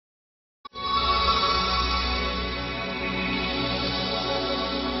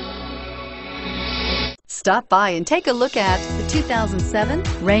Stop by and take a look at the 2007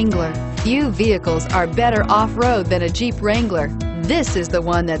 Wrangler. Few vehicles are better off-road than a Jeep Wrangler. This is the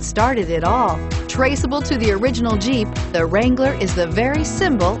one that started it all. Traceable to the original Jeep, the Wrangler is the very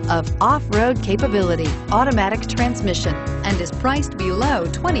symbol of off-road capability, automatic transmission, and is priced below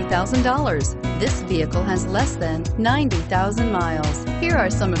 $20,000. This vehicle has less than 90,000 miles. Here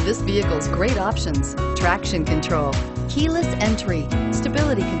are some of this vehicle's great options: traction control, keyless entry,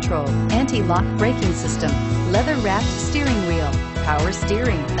 stability control, anti-lock braking system, leather-wrapped steering wheel, power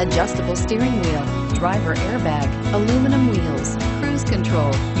steering, adjustable steering wheel, driver airbag, aluminum wheels, cruise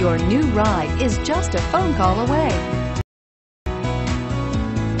control. Your new ride is just a phone call away.